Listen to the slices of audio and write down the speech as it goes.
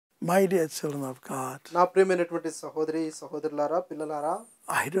My dear children of God, నా ప్రియమైనటువంటి సహోదరి సహోదరులారా పిల్లలారా,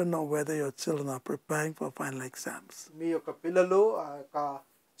 I don't know whether your children are preparing for final exams. మీ యొక్క పిల్లలు ఆ యొక్క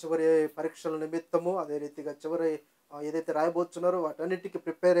చివరి పరీక్షల నిమిత్తము అదే రీతిగా చివరి ఏదైతే రాయబోతున్నారో వాటన్నిటికీ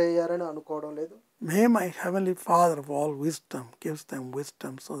ప్రిపేర్ అయ్యారని అనుకోవడం లేదు. May my heavenly Father of all wisdom gives them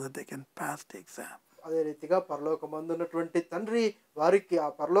wisdom so that they can pass the exam. అదే రీతిగా పరలోకమందున్నటువంటి తండ్రి వారికి ఆ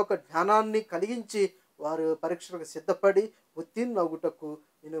పరలోక జ్ఞానాన్ని కలిగించి వారు పరీక్షలకు సిద్ధపడి ఉత్తీర్ణులగుటకు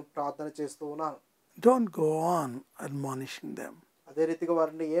నేను ప్రార్థన చేస్తూ ఉన్నాను. Don't go on admonishing them. అదే రీతిగా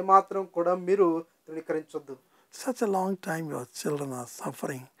వారిని ఏమాత్రం కూడా మీరు తృణీకరించొద్దు. Such a long time your children are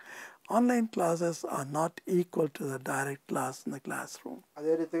suffering. Online classes are not equal to the direct class in the classroom.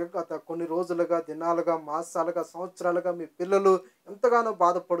 అదే రీతిగా గత కొన్ని రోజులుగా దినాలుగా మాసాలుగా సంవత్సరాలుగా మీ పిల్లలు ఎంతగానో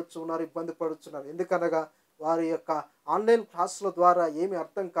బాధపడుచున్నారు, ఇబ్బంది పడుచున్నారు. ఎందుకనగా వారి యొక్క ఆన్లైన్ క్లాసుల ద్వారా ఏమి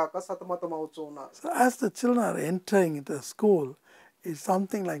అర్థం కాక సతమతం అవుతూ ఉన్నారు. So as the children are entering into the school, it's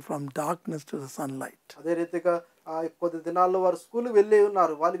something like from darkness to the sunlight. అదే రీతిగా కొద్ది దినాల్లో వారు స్కూల్ వెళ్ళి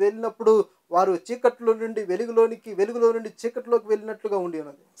ఉన్నారు. వాళ్ళు వెళ్ళినప్పుడు వారు చీకట్లో నుండి వెలుగులోనికి, వెలుగులో నుండి చీకట్లోకి వెళ్ళినట్లుగా ఉండి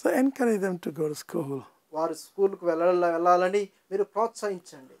ఉన్నది. So encourage them to go to school. వారు స్కూల్కి వెళ్ళాలని మీరు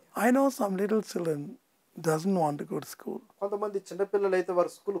ప్రోత్సహించండి. I know some little children doesn't want to go to school. కొంతమంది చిన్నపిల్లలు అయితే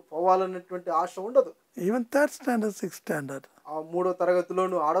వారు స్కూల్ పోవాలనేటువంటి ఆశ ఉండదు. Even third standard, sixth standard. ఆ 3వ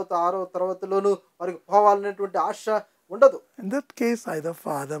తరగతిలోను 6వ తరగతిలోను వారికి పోవాలనేటువంటి ఆశ ఉండదు. In that case, either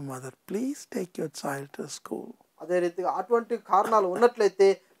father, mother, please take your child to school. అదే రీతిగా అటువంటి కారణాలు ఉన్నట్లయితే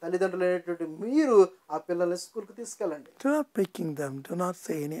తల్లిదండ్రులు అనేటువంటి మీరు ఆ పిల్లల్ని స్కూల్కి తీసుకెళ్ళండి. Do not picking them. Do not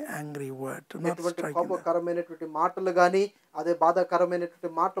say any angry word. Do not strike them. కోపకరమైనటువంటి మాటలు కానీ అదే బాధాకరమైనటువంటి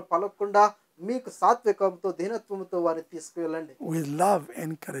మాటలు పలకకుండా మీకు సాత్వికంతో దీనత్వంతో వారిని తీసుకువెళ్ళండి. With love,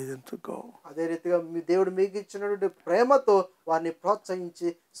 encourage them to go. అదే రీతిగా మీ దేవుడు మీకు ఇచ్చినటువంటి ప్రేమతో వారిని ప్రోత్సహించి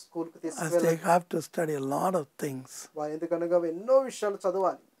స్కూల్కి తీసుకువెళ్ళండి. As they have to study a lot of things. వారు ఎందుకనగా ఎన్నో విషయాలు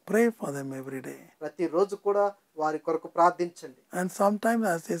చదవాలి. Pray for them every day. ప్రతిరోజు కూడా వారి కొరకు ప్రార్థించండి. And sometimes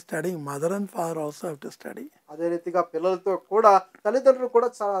as they study, mother and father also have to study. అదే రీతిగా పిల్లలతో కూడా తల్లిదండ్రులు కూడా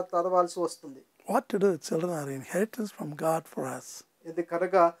చదవాల్సి వస్తుంది. What to do? Children are inheritance from God for us.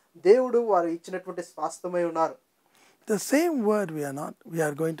 ఎందుకనగా దేవుడు వారు ఇచ్చినటువంటి స్వాస్థ్యమై ఉన్నారు. The same word we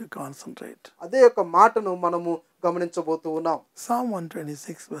are going to concentrate. అదే ఒక మాటను మనము గమనించబోతూ ఉన్నాం. Psalm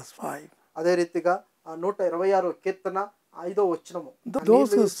 126 verse 5. అదే రీతిగా 126వ కీర్తన 5వ వచనము.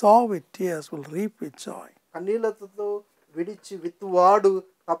 Those who sow with tears will reap with joy. కన్నీళ్లతో విడిచి విత్తువాడు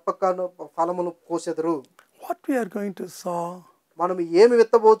తప్పక ఫలమును కోసెదరు. What we are going to sow? మనం ఏమి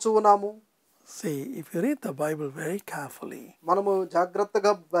విత్తబోచు ఉన్నాము? See, if you read the Bible very carefully, మనము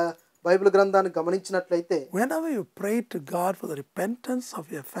జాగ్రత్తగా బైబిల్ గ్రంథాన్ని గమనించినట్లయితే, whenever you pray to God for the repentance of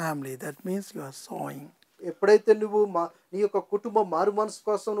your family, that means you are sowing. ఎప్పుడైతే నువ్వు నీ యొక్క కుటుంబం మారు మనసు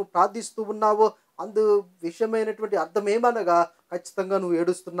కోసం నువ్వు ప్రార్థిస్తూ ఉన్నావో అందు విషయమైనటువంటి అర్థం ఏమనగా ఖచ్చితంగా నువ్వు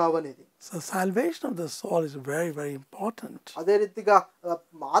ఏడుస్తున్నావు అనేది. So salvation of the soul is very, very important. అదే రీతిగా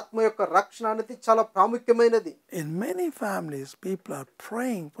ఆత్మ యొక్క రక్షణ అనేది చాలా ప్రాముఖ్యమైనది. In many families, people are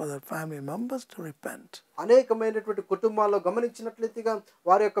praying for their family members to repent. అనేకమైనటువంటి కుటుంబాల్లో గమనించినట్లయితే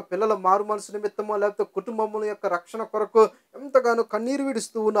వారి యొక్క పిల్లల మారు మనసు నిమిత్తమో లేకపోతే కుటుంబముల యొక్క రక్షణ కొరకు ఎంతగానో కన్నీరు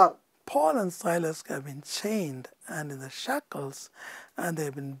విడుస్తూ ఉన్నారు. Paul and Silas have been chained and in the shackles, and they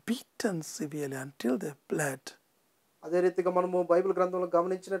have been beaten severely until they bled. అదే రీతిగా మనము బైబిల్ గ్రంథంలో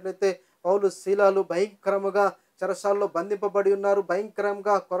గమనించినట్లయితే పౌలు శీలాలు భయంకరముగా చెరసాలలో బంధింపబడి ఉన్నారు,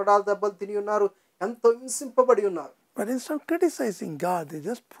 భయంకరంగా కొరడాల దెబ్బలు తిని ఉన్నారు, ఎంతో హింసింపబడి ఉన్నారు. But instead of criticizing God, they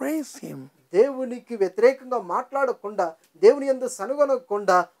just praise Him. దేవునికి వ్యతిరేకంగా మాట్లాడకుండా, దేవుని యందు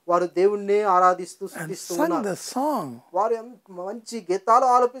సనుగొనకుండా వారు దేవుణ్ణి ఆరాధిస్తూ స్తుతిస్తూ ఉన్నారు. వారు మంచి గీతాలు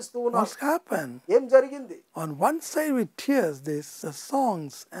ఆలపిస్తూ ఉన్నారు. What happened? ఏం జరిగింది? On one side with tears, there's the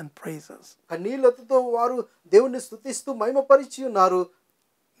songs and praises. కన్నీళ్లతో వారు దేవుణ్ణి స్తుతిస్తూ మహిమపరిచి ఉన్నారు.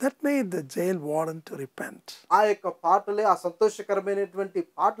 That made the jail warden to repent. ఆ యొక్క పాటలే ఆ సంతోషకరమైనటువంటి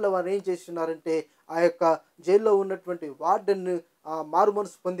పాటలు వారు ఏం చేస్తున్నారంటే ఆ యొక్క జైల్లో ఉన్నటువంటి వార్డెన్ మారు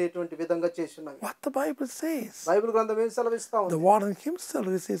మనసు పొందేటువంటి విధంగా చేస్తున్నారు. What the Bible says. Bible గ్రంథం ఏం సెలవిస్తా ఉంది? The warden himself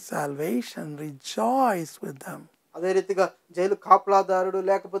receives salvation, rejoice with them. అదే రీతిగా జైలు కాపలాదారుడు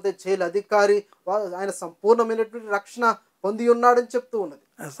లేకపోతే జైలు అధికారి ఆయన సంపూర్ణమైనటువంటి రక్షణ పొంది ఉన్నాడని చెప్తూ ఉన్నది.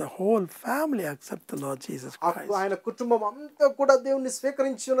 As the whole family accept the Lord Jesus Christ. ఆయన కుటుంబం అంతా కూడా దేవుణ్ణి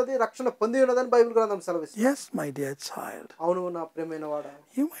స్వీకరించి ఉన్నది, రక్షణ పొంది ఉన్నదని బైబిల్ గ్రంథం సెలవిస్తుంది. Yes, my dear child. అవును నా ప్రియమైన వాడా.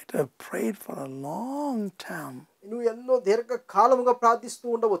 You might have prayed for a long time. నువ్వు ఎన్నో దీర్ఘకాలముగా ప్రార్థిస్తూ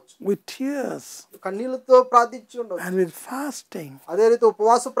ఉండవచ్చు. With tears. కన్నీళ్లతో ప్రార్థించి ఉండవచ్చు. And with fasting. అదే రీతి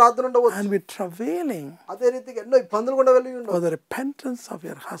ఉపవాస ప్రార్థన ఉండవచ్చు. And with travailing. అదే రీతిగా ఎన్నో ఇబ్బందులు కూడా వెళ్ళి ఉండవచ్చు. For the repentance of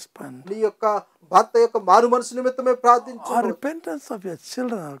your husband. నీ యొక్క భర్త యొక్క మారు మనసు నిమిత్తమే ప్రార్థించు. Or repentance of your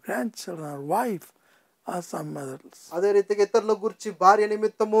children or grandchildren or wife. or some others. అదే రీతిగా ఇతరుల గురించి భార్య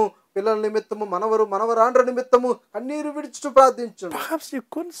నిమిత్తము, పిల్లల నిమిత్తము, మనవరు మనవరాండ్ర నిమిత్తము కన్నీరు విడిచుచు ప్రార్థించును. Perhaps you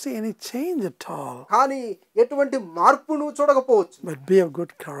couldn't see any change at all. కానీ ఎటువంటి మార్పును చూడకపోవచ్చు. But be of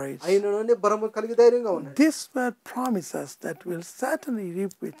good courage. అయినను భరము కలిగి ధైర్యంగా ఉండండి. This word promises that we'll certainly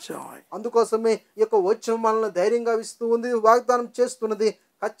reap with joy. అందుకోసమే ఈ యొక్క వచనం మనల్ని ధైర్యంగా ఇస్తూ ఉంది, వాగ్దానం చేస్తున్నది,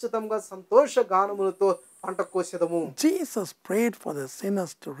 ఖచ్చితంగా సంతోష గానములతో పంట కోసెదము. Jesus prayed for the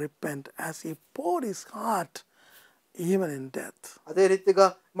sinners to repent as he poured his heart even in death. అదే రీతిగా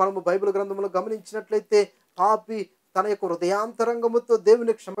మనము బైబిల్ గ్రంథంలో గమనించినట్లయితే పాపి తన యొక్క హృదయాంతరంగముతో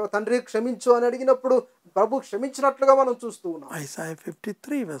దేవుని తండ్రి క్షమించు అని అడిగినప్పుడు ప్రభు క్షమించినట్లుగా మనం చూస్తూ ఉన్నాం. Isaiah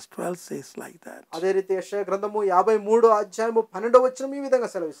 53 verse 12 says like that. అదే రీతి యెషయా గ్రంథము 53 అధ్యాయము 12వ వచనం ఈ విధంగా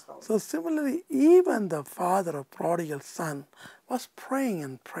సెలవిస్తాం. So similarly, even the father of prodigal son was praying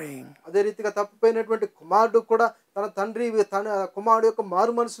and praying. అదే రీతిగా తప్పిపోయినటువంటి కుమారుడు కూడా తన తండ్రి తన కుమారుడు యొక్క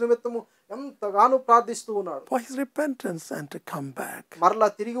మారు మనసు నిమిత్తము ఎంతగానో ప్రార్థిస్తూ ఉన్నాడు. For his repentance and to come back. మరలా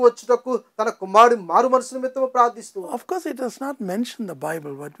తిరిగి వచ్చుటకు తన కుమారుడి మారు మనసు నిమిత్తము ప్రార్థిస్తూ. Of course it does not mention the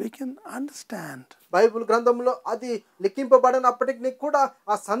Bible, but we can understand. Bible గ్రంథంలో అది లిఖింపబడినప్పటికీ కూడా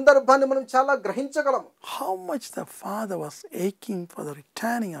ఆ సందర్భాన్ని మనం చాలా గ్రహించగలము. How much the father was aching for the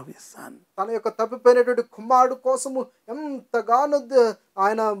returning of his son. తన యొక్క తప్పిపోయినటువంటి కుమారుడు కోసము ఎంతగానో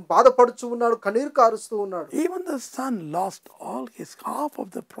ఆయన బాధపడుచు ఉన్నాడు, కన్నీరు కారుస్తూ ఉన్నాడు. Even the son lost all his half of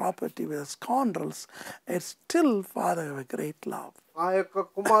the property with the scoundrels, and still father have a great love. ఆ యొక్క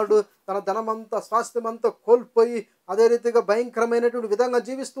కుమారుడు తన ధనమంతా స్వాస్థ్యమంతా కోల్పోయి అదే రీతిగా భయంకరమైనటువంటి విధంగా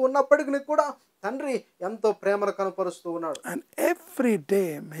జీవిస్తూ ఉన్నప్పటికీ కూడా తండ్రి ఎంతో ప్రేమను కనపరుస్తూ ఉన్నాడు. And every day,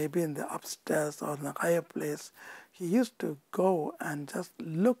 maybe in the upstairs or in the higher place, he used to go and just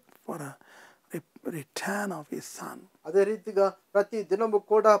look for a return of his son. అదే రీతిగా ప్రతి దినము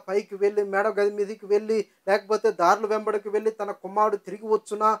కూడా పైకి వెళ్ళి మేడ గది మీదకి వెళ్ళి లేకపోతే దారుల వెంబడికి వెళ్ళి తన కుమారుడు తిరిగి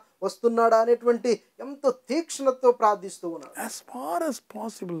వస్తున్నాడా అనేటువంటి ఎంతో తీక్షణతో ప్రార్థిస్తూ ఉన్నాడు. As far as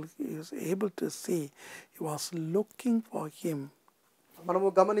possible, he was able to see he was looking for him. మనము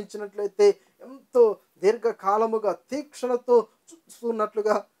గమనించినట్లయితే ఎంతో దీర్ఘకాలముగా తీక్షణతో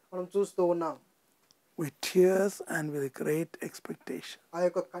చూస్తున్నట్లుగా మనం చూస్తూ ఉన్నాం. With tears and with great expectation. ఆ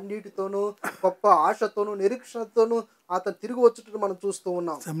యొక్క కన్నీటితోనూ గొప్ప ఆశతోనూ నిరీక్షణతోనూ అతను తిరిగి వచ్చుటను మనం చూస్తూ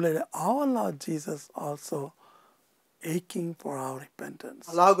ఉన్నాం. Similarly, our Lord Jesus also aching for our repentance.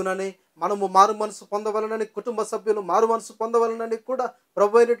 అలాగుననే మనము మారు మనసు పొందవలనని, కుటుంబ సభ్యులు మారు మనసు పొందవలనని కూడా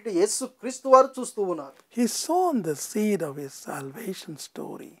ప్రభువైనటువంటి యేసు క్రీస్తు వారు చూస్తూ ఉన్నారు. He sown the seed of his salvation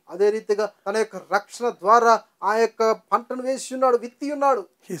story. అదే రీతిగా తన యొక్క రక్షణ ద్వారా ఆ యొక్క పంటను వేసి ఉన్నాడు, విత్తి ఉన్నాడు.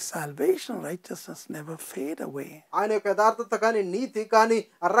 His salvation righteousness never fade away. ఆయన యొక్క యథార్థత కానీ నీతి కానీ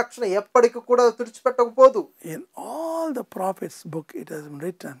ఆ రక్షణ ఎప్పటికీ కూడా తుడిచిపెట్టకపోదు. In all the prophets' book it has been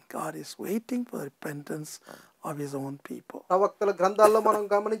written, God is waiting for the repentance of his own people. ప్రవక్తల గ్రంథాల్లో మనం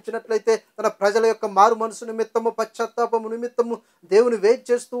గమనించినట్లయితే తన ప్రజల యొక్క మారు మనసు నిమిత్తము పశ్చాత్తాపము నిమిత్తము దేవుని వేచి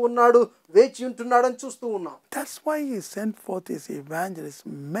చేస్తూ ఉన్నాడు, వేచి ఉంటున్నాడని చూస్తూ ఉన్నాం. That's why he sent forth his evangelists,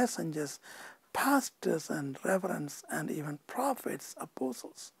 messengers, pastors and reverends and even prophets,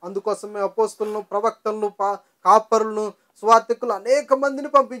 apostles. అందుకోసమే అపోస్తలులను, ప్రవక్తలను, కాపరులను, స్వార్థికులు అనేక మందిని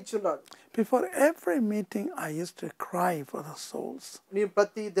పంపించున్నాడు. Before every meeting I used to cry for the souls. నేను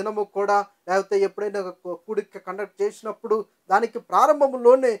ప్రతి దినము కూడా లేకపోతే ఎప్పుడైనా కూడిక కండక్ట్ చేసినప్పుడు దానికి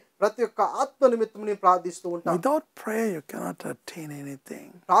ప్రారంభంలోనే ప్రతి ఒక్క ఆత్మ నిమిత్తం నేను ప్రార్థిస్తూ ఉంటాను. Without prayer you cannot attain anything.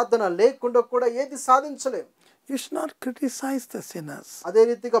 ప్రార్థన లేకుండా కూడా ఏది సాధించలేం. You should not criticize the sinners. అదే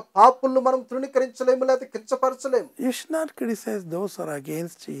రీతిగా పాపులను మనం తృణీకరించలేము, లేకపోతే కించపరచలేము. You should not criticize those who are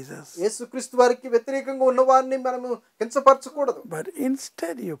against Jesus. యేసుక్రీస్తు వారికి వ్యతిరేకంగా ఉన్న వారిని మనము కించపరచకూడదు. But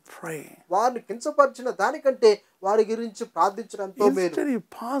instead you pray. వారిని కించపరిచిన దానికంటే వారి గురించి ప్రార్థించడంతో మేలు. Instead you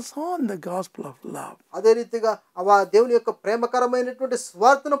pass on the gospel of love. అదే రీతిగా దేవుని యొక్క ప్రేమకరమైనటువంటి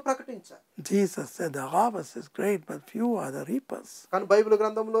స్వార్థను ప్రకటించాలి. Jesus said the harvest is great but few are the reapers. కానీ బైబిల్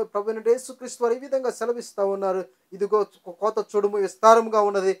గ్రంథంలో ప్రభువైన యేసుక్రీస్తు వారు ఈ విధంగా సెలవిస్తా ఉన్నారు, ఇదిగో కోత చూడుము విస్తారంగా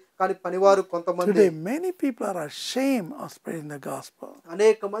ఉన్నది కానీ పనివారు కొంతమంది. Today many people are ashamed of spreading the gospel.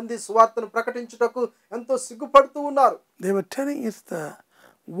 అనేక మంది సువార్తను ప్రకటించుటకు ఎంతో సిగ్గుపడుతూ ఉన్నారు. They were telling it's the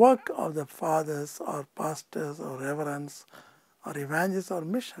work of the fathers or pastors or reverends or evangelists or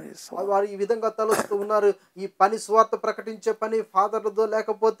missionaries. వారు ఈ విధంగా తలుస్తూ ఉన్నారు, ఈ పని సువార్త ప్రకటించే పని ఫాదర్లదో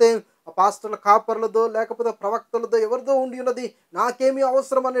లేకపోతే పాస్టర్ల కాపర్లదో లేకపోతే ప్రవక్తలదో ఎవరిదో ఉండి ఉన్నది, నాకేమీ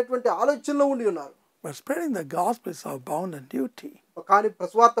అవసరం అనేటువంటి ఆలోచనలో ఉండి ఉన్నారు. But spreading the gospel is our bounden duty. కానీ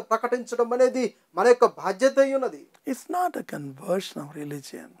సువార్త ప్రకటించడం అనేది మన యొక్క బాధ్యత ఉన్నది. It's not a conversion of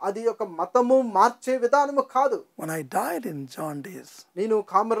religion. అది ఒక మతము మార్చే విధానము కాదు. When I died in jaundice, నేను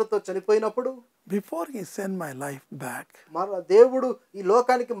కామెరతో చనిపోయినప్పుడు Before he sent my life back, దేవుడు ఈ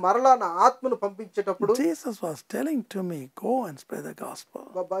లోకానికి మరలా నా ఆత్మను పంపించేటప్పుడు Jesus was telling to me, go and spread the gospel.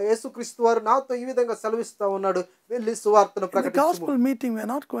 యేసుక్రీస్తు వారు నాతో ఈ విధంగా సెలవిస్తా ఉన్నాడు, వెళ్ళి సువార్తను In the ప్రకటించుము. gospel meeting, we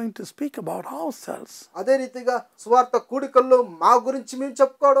are not going to speak about ourselves. అదే రీతిగా సువార్త కూడికల్లో మా గురించి మేము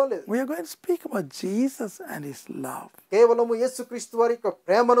చెప్పుకోవడం లేదు. We are going to speak about Jesus and his love. కేవలము యేసుక్రీస్తు వారి యొక్క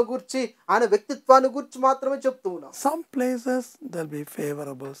ప్రేమను గురించి, ఆయన వ్యక్తిత్వాన్ని గురించి మాత్రమే చెప్తూ ఉన్నాం. Some places they'll be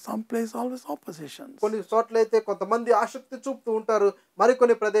favorable, some places always oppositions. కొన్ని చోట్ల అయితే కొంతమంది ఆసక్తి చూపుతూ ఉంటారు,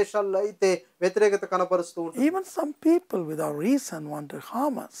 మరికొన్ని ప్రదేశాల్లో అయితే వ్యతిరేకత కనపరుస్తూ ఉంటారు. Even some people without reason want to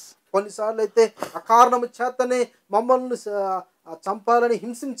harm us. కొన్నిసార్లు అయితే అకారణము చేతనే మమ్మల్ని చంపాలని,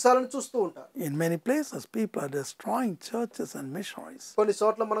 హింసించాలని చూస్తూ ఉంటారు. In many places people are destroying churches and missionaries. కొన్ని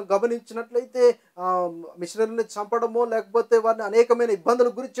చోట్ల మనం గమనించినట్లయితే మిషనరీని చంపడమో లేకపోతే వారిని అనేకమైన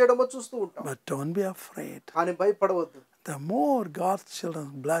ఇబ్బందులకు గురి చేయడమో చూస్తూ ఉంటాం. But don't be afraid. కానీ భయపడవద్దు. The more God's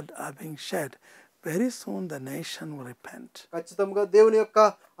children's blood are being shed, very soon the nation will repent. ఖచ్చితంగా దేవుని యొక్క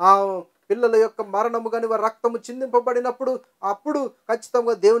పిల్లల యొక్క మరణము గాని వారి రక్తము చిందింపబడినప్పుడు అప్పుడు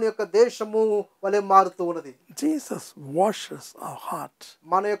ఖచ్చితంగా దేవుని యొక్క దేశము వలె మారుతూ ఉన్నది. Jesus washes our heart.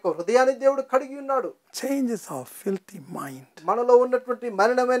 మన యొక్క హృదయాన్ని దేవుడు కడిగి ఉన్నాడు. Changes our filthy mind. మనలో ఉన్నటువంటి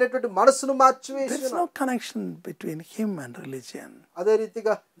మలినమైనటువంటి మనసును మార్చివేసి There is no connection between him and religion. అదే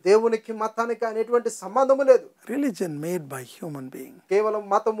రీతిగా దేవునికి మతానికి అనేటువంటి సంబంధము లేదు. Religion made by human being. కేవలం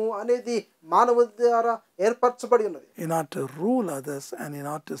మతము అనేది మానవుడి ద్వారా ఏర్పరచబడి ఉన్నది. In order to rule others and in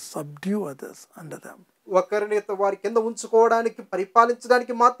order to subdue others under them. ఒకరిని వారి కింద ఉంచుకోవడానికి,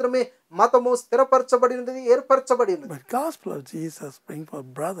 పరిపాలించడానికి మాత్రమే మతము స్థిరపరచబడినది, ఏర్పరచబడినది. But gospel of Jesus brings for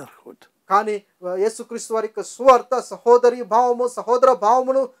brotherhood. కానీ యేసుక్రీస్తు వారి యొక్క సువార్త సహోదరి భావము, సహోదర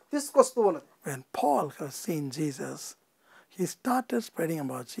భావమును తీసుకొస్తూ ఉన్నది. When Paul has seen Jesus, he started spreading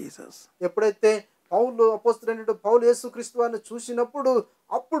about Jesus. ఎప్పుడైతే అపోస్తలుడైన పౌలు యేసుక్రీస్తు వారిని చూసినప్పుడు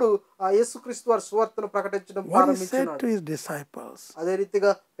అప్పుడు ఆ యేసుక్రీస్తు వారి సువార్తను ప్రకటించడం ప్రారంభించాడు. To his disciples, అదే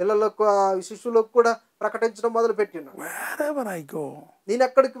రీతిగా పిల్లలకు, శిష్యులకు కూడా ప్రకటించడం మొదలుపెట్టినాడు. wherever I go, నేను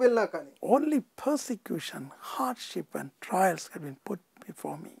ఎక్కడికి వెళ్ళినా కానీ only persecution, hardship and trials have been put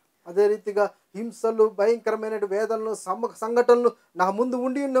before me. అదే రీతిగా హింసలు, భయంకరమైన వేదనలు, సంఘటనలు నా ముందు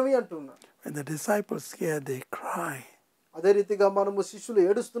ఉండి ఉన్నవి అంటున్నాడు. When the disciples hear, they cry. అదే రీతిగా మనము శిష్యులు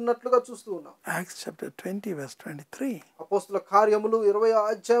ఏడుస్తున్నట్లుగా చూస్తూ ఉన్నాం. Acts chapter 20 verse 23. అపోస్తల కార్యములు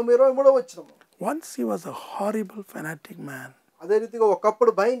 20:23. Once he was a horrible fanatic man. అదే రీతిగా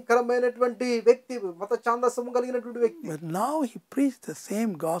ఒకప్పుడు భయంకరమైనటువంటి వ్యక్తి, మత ఛాందసము కలిగినటువంటి వ్యక్తి. But now he preached the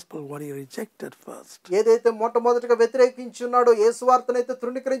same gospel what he rejected first. ఏదైతే మొట్టమొదటిగా వ్యతిరేకించున్నాడో, ఏ సువార్తనైతే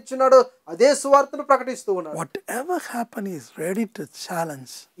తృణీకరించున్నాడో అదే సువార్తను ప్రకటిస్తూ ఉన్నాడు. Whatever happened, he is ready to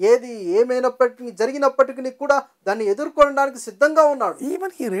challenge. ఏది ఏమైనప్పటికీ, జరిగినప్పటికీ కూడా దాన్ని ఎదుర్కొనడానికి సిద్ధంగా ఉన్నాడు.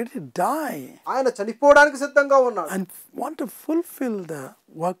 Even he ready to die. ఆయన చనిపోవడానికి సిద్ధంగా ఉన్నాడు. And want to fulfill the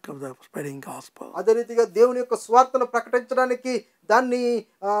work of the spreading gospel. అదే రీతిగా దేవుని యొక్క సువార్తను ప్రకటించడానికి, దాన్ని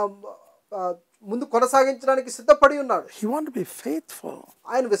ముందు కొనసాగించడానికి సిద్ధపడి ఉన్నాడు. He want to be faithful.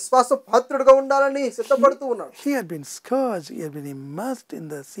 ఆయన విశ్వాస పాత్రుడుగా ఉండాలని సిద్ధపడుతూ ఉన్నాడు. He had been scourged, he had been immersed in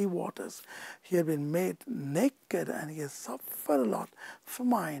the sea waters, he had been made naked, and he has suffered a lot,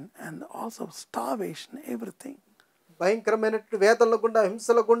 famine and also starvation, everything. భయంకరమైనటువంటి వేదనల గుండా,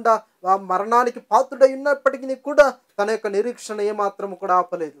 హింసల గుండా, ఆ మరణానికి పాత్రుడై ఉన్నప్పటికీ కూడా తన యొక్క నిరీక్షణ ఏమాత్రం కూడా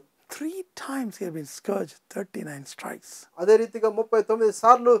ఆపలేదు. 3 times he had been scourged, 39 strikes. అదే రీతిగా 39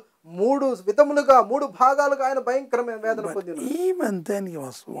 సార్లు 3 విధములుగా, 3 భాగాలుగా ఆయన భయంకరమైన వేదన పొందినాడు. Even then he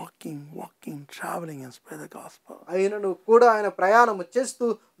was walking, traveling and spread the gospel. ఆయనను కూడా ఆయన ప్రయాణం చేస్తూ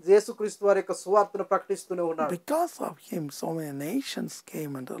యేసుక్రీస్తు వారి యొక్క సువార్తను ప్రకటిస్తూనే ఉన్నాడు. Because of him so many nations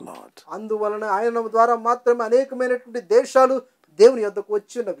came unto the Lord. అందువలన ఆయన ద్వారా మాత్రమే అనేకమైనటువంటి దేశాలు దేవుని యొద్దకు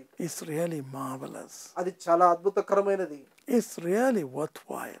వచ్చినవి. It's really marvelous. అది చాలా అద్భుతకరమైనది. It's really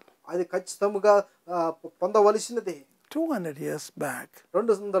worthwhile. అది ఖచ్చితంగా పొందవలసినది. 200 years back,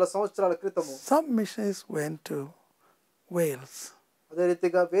 200 సంవత్సరాల క్రితము some missionaries went to Wales. అదే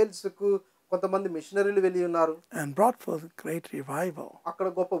రీతిగా వేల్స్కు కొంతమంది మిషనరీలు వెళ్ళి ఉన్నారు. And brought forth great revival. అక్కడ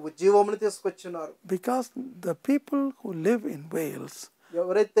గొప్ప ఉజ్జీవమును తీసుకొచ్చినారు. Because the people who live in Wales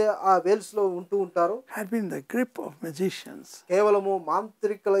ఎవరైతే ఆ వేల్స్ లో ఉంటూ ఉంటారో had been the grip of magicians. కేవలము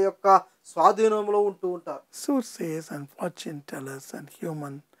మాంత్రికుల యొక్క స్వాధీనంలో ఉంటూ ఉంటారు. Soothsayers and fortune tellers and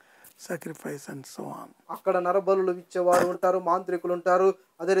human sacrifice and so on. అక్కడ నరబలులు ఇచ్చేవారు ఉంటారు, మాంత్రికులు ఉంటారు,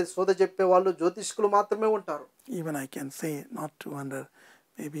 అదే రీతి సోద చెప్పే వాళ్ళు, జ్యోతిష్కులు మాత్రమే ఉంటారు. Even I can say not 200,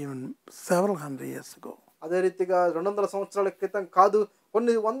 maybe even several hundred years ago. అదే రీతిగా 200 సంవత్సరాల క్రితం కాదు,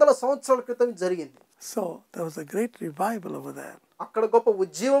 కొన్ని వందల సంవత్సరాల క్రితం జరిగింది. So there was a great revival over there. అక్కడ గొప్ప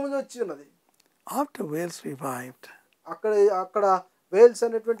ఉజ్జీవం వచ్చి ఉన్నది. After Wales revived, అక్కడ వేల్స్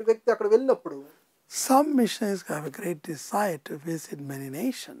అనేటువంటి వ్యక్తి అక్కడ వెళ్ళినప్పుడు Some missionaries have a great desire to visit many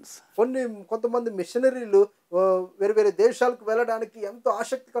nations. కొంతమంది మిషనరీలు వేరే వేరే దేశాలకు వెళ్ళడానికి ఎంతో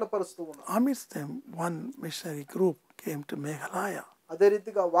ఆసక్తి కనపరుస్తూ ఉన్నారు. Amidst them, one missionary group came to Meghalaya. అదే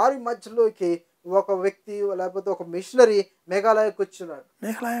రీతిగా వారి మధ్యలోకి ఒక వ్యక్తి లేకపోతే ఒక మిషనరీ మేఘాలయకు వచ్చినాడు.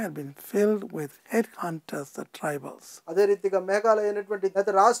 Meghalaya had been filled with headhunters, the tribals. అదే రీతిగా మేఘాలయ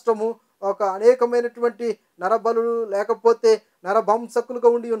అనేటువంటి రాష్ట్రము ఒక అనేకమైనటువంటి నరబలులు లేకపోతే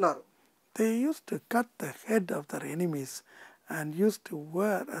నరభంసకులుగా ఉండి ఉన్నారు. They used to cut the head of their enemies and used to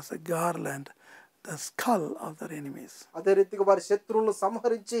wear as a garland the skull of their enemies. అదే రీతిగా వారి శత్రువులను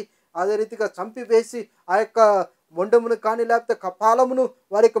సంహరించి అదే రీతిగా చంపివేసి ఆ యొక్క మొండెమును కానీ లేకపోతే కపాలమును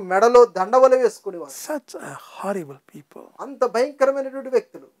వారి యొక్క మెడలో దండవల వేసుకునేవారు. Such a horrible people. అంత భయంకరమైనటువంటి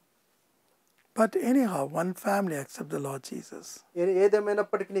వ్యక్తులు. But anyhow, one family accepted the Lord Jesus.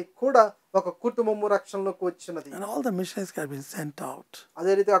 ఏదేమైనప్పటికీ కూడా ఒక కుటుంబము రక్షణలోకి వచ్చినది. And all the missionaries have been sent out.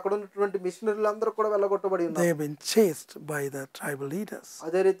 అదే రీతిగా అక్కడ ఉన్నటువంటి మిషనరీలు అందరూ కూడా వెళ్ళగొట్టబడి ఉన్నారు. They have been chased by the tribal leaders.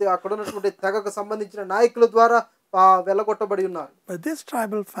 అదే రీతిగా అక్కడ ఉన్నటువంటి తెగకు సంబంధించిన నాయకుల ద్వారా వెళ్ళగొట్టబడి ఉన్నారు. But this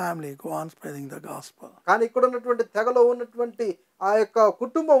tribal family go on spreading the gospel. కానీ ఇక్కడ ఉన్నటువంటి తెగలో ఉన్నటువంటి ఆ యొక్క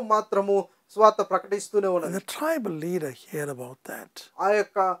కుటుంబం మాత్రము స్వార్థ ప్రకటిస్తూనే ఉన్నది. The tribal leader hear about that. ఆ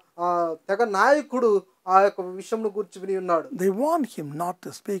యొక్క తెగ నాయకుడు ఆ యొక్క విషయంను గురించి విని ఉన్నాడు. They warn him not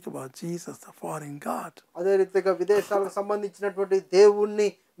to speak about Jesus, the foreign god. అదే రీతిగా విదేశాలకు సంబంధించినటువంటి దేవుణ్ణి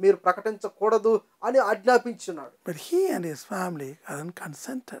మీరు ప్రకటించకూడదు అని ఆజ్ఞాపించున్నాడు. But he and his family hadn't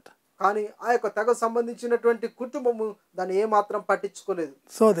consented. కానీ ఆ యొక్క తెగ సంబంధించినటువంటి కుటుంబము దాన్ని ఏమాత్రం పట్టించుకోలేదు.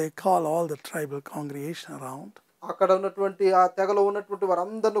 So they call all the tribal congregation around. అక్కడ ఉన్నటువంటి ఆ తెగలో ఉన్నటువంటి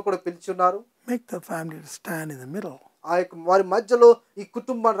వారందరిని కూడా పిలిచున్నారు. Make the family to stand in the middle. ఆ యొక్క వారి మధ్యలో ఈ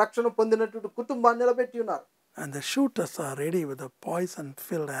కుటుంబాన్ని రక్షణ పొందినటువంటి కుటుంబాన్ని నిలబెట్టి ఉన్నారు. And the shooters are ready with the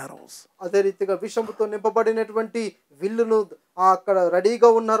poison-filled arrows. అదే రీతిగా విషముతో నింపబడినటువంటి విల్లును అక్కడ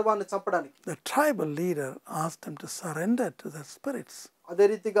రెడీగా ఉన్నారు వారిని చంపడానికి. The tribal leader asked them to surrender to the spirits. అదే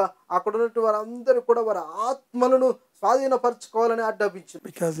రీతిగా అక్కడ ఉన్నటువంటి వారందరూ కూడా వారి ఆత్మలను స్వాధీనపరచుకోవాలని ఆజ్ఞాపించారు.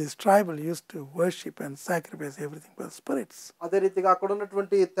 Because this tribal used to worship and sacrifice everything for the spirits. అదే రీతిగా అక్కడ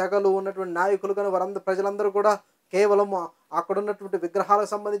ఉన్నటువంటి తెగలు ఉన్నటువంటి నాయకులు కానీ వారందరూ ప్రజలందరూ కూడా కేవలం అక్కడ ఉన్నటువంటి విగ్రహాలకు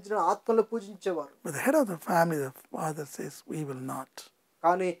సంబంధించిన ఆత్మలను పూజించేవారు. But the head of the family, the father says, we will not.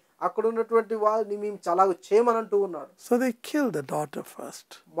 కానీ అక్కడ ఉన్నటువంటి వారిని మేము చాలా చేయమనంటూ ఉన్నాడు. So they killed the daughter first.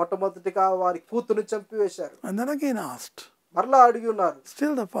 మొట్టమొదటిగా వారి కూతురుని చంపివేశారు. And then again asked. మరలా అడిగి ఉన్నారు.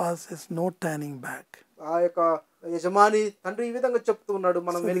 Still the father says, no turning back. ఆ యొక్క యజమాని తండ్రి ఈ విధంగా చెప్తూ ఉన్నాడు,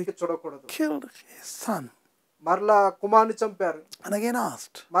 మనం వెనక్కి చూడకూడదు. Killed his son. మరలా కుమారుని చంపారు. And again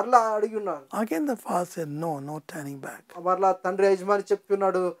asked. మరలా అడిగి ఉన్నారు. Again the father said, no, no turning back. మరలా తండ్రి యజమాని చెప్పి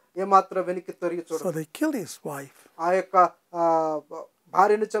ఉన్నాడు, ఏమాత్రం వెనక్కి తిరిగి చూడదు. So they killed his wife. ఆ యొక్క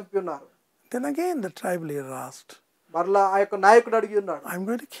భార్యను చంపి ఉన్నారు. Then again the tribal leader asked. మరలా ఆ యొక్క నాయకుడు అడిగి ఉన్నాడు, I'm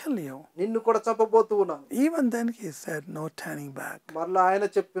going to kill you. నిన్ను కూడా చంపబోతూ ఉన్నాను. Even then he said, no turning back. మరలా ఆయన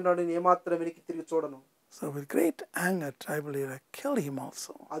చెప్పినాడు, నేను ఏమాత్రం వెనక్కి తిరిగి చూడను. So with great anger, tribal leader killed him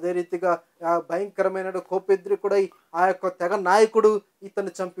also. అదే రీతిగా భయంకరమైన కోపెద్రికుడై ఆ యొక్క తెగ నాయకుడు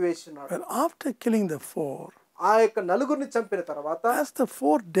ఇతన్ని చంపివేసినాడు. But after killing the four, ఆ యొక్క నలుగురిని చంపిన తర్వాత as the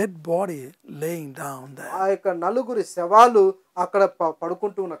four dead body laying down there, ఆ యొక్క నలుగురి శవాలు అక్కడ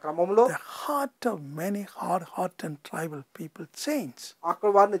పడుకుంటూ ఉన్న క్రమంలో the heart of many hard-hearted tribal people changed. అక్కడ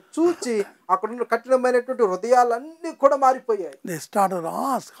వారిని చూచి అక్కడ ఉన్న కఠినమైనటువంటి హృదయాలన్నీ కూడా మారిపోయాయి. They started to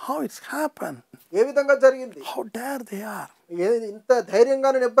ask how it's happened. ఏ విధంగా జరిగింది? How dare they are. ఇంత ధైర్యంగా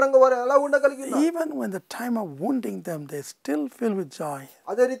నిబ్రంగా వారు ఎలా ఉండగలిగారు? Even when the time of wounding them, they still filled with joy.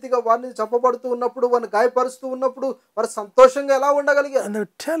 అదే రీతిగా వారిని చంపబడుతూ ఉన్నప్పుడు వారిని గాయపరుస్తూ ఉన్నప్పుడు వారు సంతోషంగా ఎలా ఉండగలిగారు? And they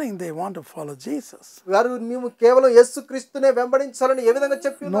were telling they want to follow Jesus. వారు మేము కేవలం యేసుక్రీస్తునే వెంబడించాలని ఏ విధంగా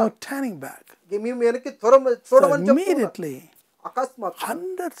చెప్పి No turning back. మేము వెనక్కి చూడమని So immediately అకస్మాత్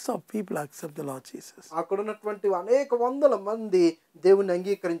hundreds of people accept the Lord Jesus. అక్కడ ఉన్నటువంటి అనేక వందల మంది దేవుని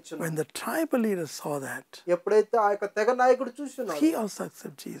అంగీకరించున్నారు. When the tribal leader saw that, ఎప్పుడైతే ఆ యొక్క తెగ నాయకుడు చూస్తున్నాడు, he also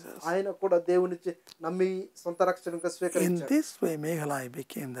accepted Jesus. ఆయన కూడా దేవుని నమ్మి సొంత రక్షణగా స్వీకరించాడు. In this way, Meghalaya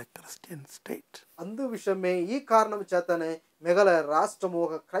became the Christian state. అందు విషయమే ఈ కారణం చేతనే మేఘాలయ రాష్ట్రము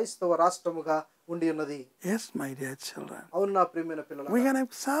ఒక క్రైస్తవ రాష్ట్రముగా ఉండి ఉన్నది. Yes, my dear children. అవును నా ప్రియమైన పిల్లలు. We can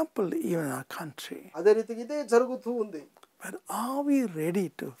have example even in our country. అదే రీతిగా ఇదే జరుగుతూ ఉంది. But are we ready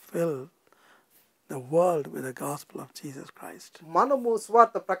to fill the world with the gospel of Jesus Christ? మనము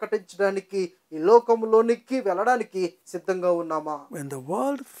స్వార్థ ప్రకటించడానికి ఈ లోకములోనికి వెళ్ళడానికి సిద్ధంగా ఉన్నామా? When the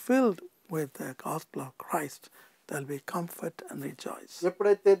world filled with the gospel of Christ, there'll be comfort and rejoice.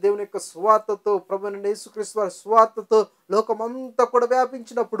 ఎప్పుడైతే దేవుని యొక్క సువార్తతో ప్రభువైన యేసుక్రీస్తు వారి సువార్తతో లోకమంతా కూడా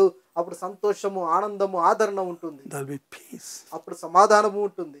వ్యాపించినప్పుడు అప్పుడు సంతోషము, ఆనందము, ఆదరణ ఉంటుంది. There'll be peace. అప్పుడు సమాధానము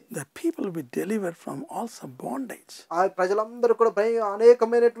ఉంటుంది. The people will be delivered from also bondage. ఆ ప్రజలందరూ కూడా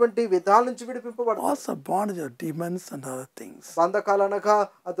అనేకమైనటువంటి విధాల నుంచి విడిపింపబడతారు. Also bondage of demons and other things. బంధకాలు అనగా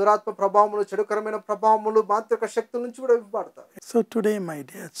దురాత్మ ప్రభావములు, చెడుకరమైన ప్రభావములు, మాంత్రిక శక్తుల నుంచి విడిపింపబడతారు. So today, my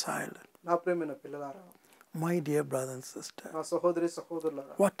dear child, నా ప్రియమైన పిల్లలారా, my dear brother and sister, నా సహోదరి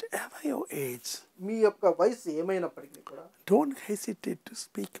సహోదరులారా, whatever your age, మీ యొక్క వయసు ఏమైనప్పటికీ కూడా don't hesitate to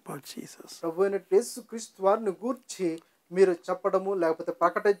speak about Jesus. ప్రభువైన యేసుక్రీస్తు వారిని గూర్చి మీరు చెప్పడము లేకపోతే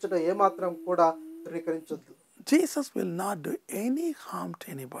ప్రకటించడం ఏమాత్రం కూడా ధృవీకరించొద్దు. Jesus will not do any harm to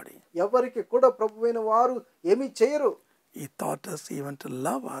anybody. ఎవరికి కూడా ప్రభువైన వారు ఏమీ చేయరు. He taught us even to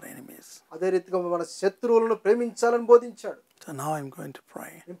love our enemies. అదే రీతిగా మన శత్రువులను ప్రేమించాలని బోధించాడు. So now I'm going to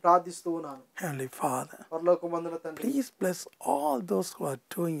pray. నేను ప్రార్థిస్తూ ఉన్నాను. Heavenly Father, పరలోకమందున తండ్రి, please bless all those who are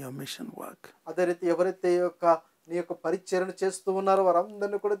doing your mission work. అదే రీతి ఎవరైతే నీ యొక్క పరిచర్యను చేస్తూ ఉన్నారో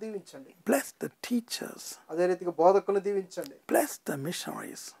వారందరిని కూడా దీవించండి. Bless the teachers. అదే రీతిగా బోధకులను దీవించండి. Bless the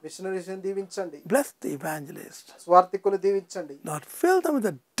missionaries. మిషనరీస్ని దీవించండి. Bless the evangelists. స్వార్థికులను దీవించండి. Lord, fill them with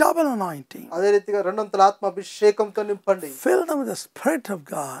a double anointing. అదే రీతిగా రెండొంతుల ఆత్మాభిషేకంతో నింపండి. Fill them with the Spirit of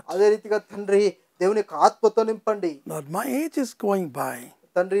God. అదే రీతిగా తండ్రి దేవుని యొక్క ఆత్మతో నింపండి. Lord, my age is going by.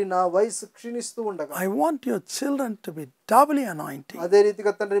 తండ్రి నా వయసు క్షీణిస్తూ ఉండగా I want your children to be doubly anointed, అదే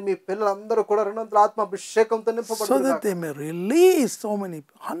రీతిగా తండ్రి మీ పిల్లలందరూ కూడా రెండొంతుల ఆత్మాభిషేకంతో so నింపబడును that they may release so many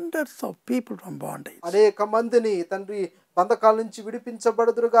hundreds of people from bondage. అనేక మందిని తండ్రి బంధకాల నుంచి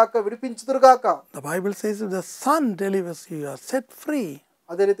విడిపించుదురుగాక. The Bible says if the Son delivers you, you are set free.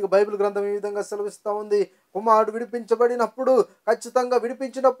 అదే రీతిగా బైబిల్ గ్రంథం ఈ విధంగా సెలవిస్తా ఉంది, కుమారుడు విడిపించబడినప్పుడు, ఖచ్చితంగా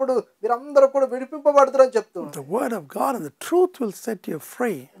విడిపించినప్పుడు మీరందరూ కూడా విడిపింపబడతారు అని చెప్తున్నారు. The word of God and the truth will set you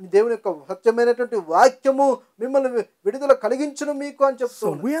free. దేవుని యొక్క సత్యమైనటువంటి వాక్యము మిమ్మల్ని విడుదల కలిగించును మీకు అని So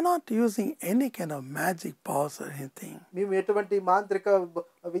చెప్తున్నారు. we are not using any kind of magic powers or anything. మేము ఎటువంటి మాంత్రిక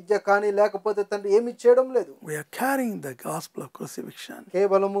విద్య కానీ లేకపోతే తండ్రి ఏమి చేయడం లేదు. We are carrying the gospel of crucifixion.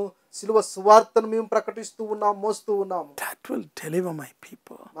 కేవలము సిలువ సువార్తను మేము ప్రకటిస్తూ ఉన్నాం, మోస్తూ ఉన్నాము. That will deliver my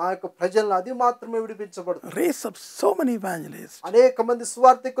people. మా యొక్క ప్రజలను అది మాత్రమే విడిపించబడుతుంది. Raise up so many evangelists, అనేక మంది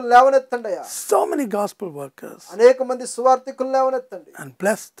సువార్థికులు లేవనెత్తండి అయ్యా. so many gospel workers, అనేక మంది సువార్థికులు లేవనెత్తండి. and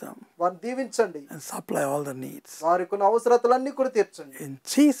bless them వారిని దీవించండి. and supply all the needs. వారికి ఉన్న అవసరతలన్నీ కూడా తీర్చండి. In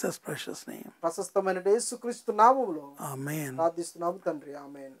Jesus' precious name. ప్రశస్తమైన యేసుక్రీస్తు నామములో Amen. ప్రార్థిస్తున్నాము తండ్రి.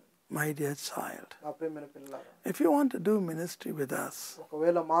 ఆమేన్. My dear child, నా ప్రియమైన పిల్లలారా, if you want to do ministry with us,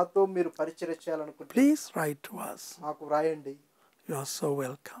 ఒకవేళ మాతో మీరు పరిచర్య చేయాలనుకుంటే please write to us. మాకు రాయండి. You are so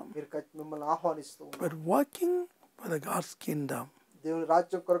welcome. మీరు మిమ్మల్ని ఆహ్వానిస్తూ ఉన్నాం. But working for the God's kingdom దేవుని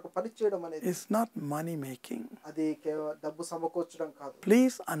రాజ్యం కొరకు పని చేయడం అనేది is not money making. అది కేవలం డబ్బు సమకూర్చడం కాదు.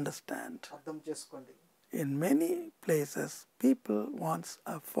 Please understand. అర్థం చేసుకోండి. In many places, people want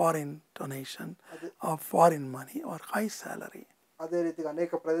a foreign donation or foreign money or high salary. అదే రీతిగా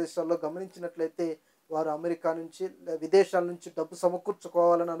అనేక ప్రదేశాల్లో గమనించినట్లయితే వారు అమెరికా నుంచి విదేశాల నుంచి డబ్బు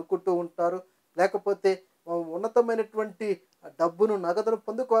సమకూర్చుకోవాలని అనుకుంటూ ఉంటారు, లేకపోతే ఉన్నతమైనటువంటి డబ్బును నగదును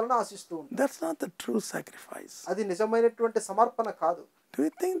పొందుకోవాలని ఆశిస్తూ ఉంటారు. That's not the true sacrifice. అది నిజమైనటువంటి సమర్పణ కాదు. Do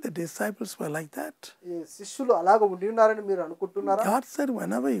you think the disciples were like that? ఈ శిష్యులు అలాగ ఉండి ఉన్నారని మీరు అనుకుంటున్నారా? God said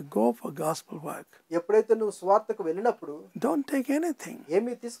whenever you go for gospel work, ఎప్పుడైతే నువ్వు స్వార్థకు వెళ్ళినప్పుడు don't take anything.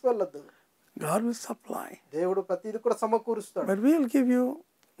 ఏమీ తీసుకువెళ్ళొద్దు. God will supply. దేవుడు ప్రతిదీ కూడా సమకూరుస్తాడు. But we will give you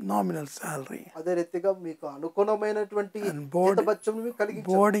nominal salary, అదే రీతిగా మీకు అనుగుణమైనటువంటి and జీతభత్యం మీకు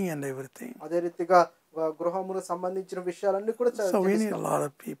కలిగించాలి. boarding and everything. అదే రీతిగా గృహములకు సంబంధించిన విషయాలన్నీ కూడా So we need a lot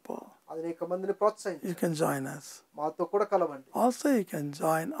of people. అనేక మందిని ప్రోత్సహించండి. You can join us. మాతో కూడా కలవండి. Also you can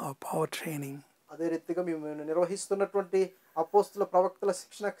join our power training. అదే రీతిగా మేము నిర్వహిస్తున్నటువంటి అపోస్తుల ప్రవక్తల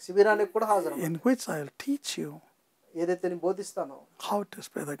శిక్షణ శిబిరానికి కూడా హాజరవ్వండి. In which I will teach you ఏదైతే నేను బోధిస్తానో how to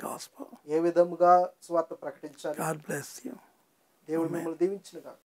spread the gospel. ఏ విధముగా సువార్త ప్రకటించాలి. God bless you. దేవుడు మిమ్మల్ని దీవించునుగాక.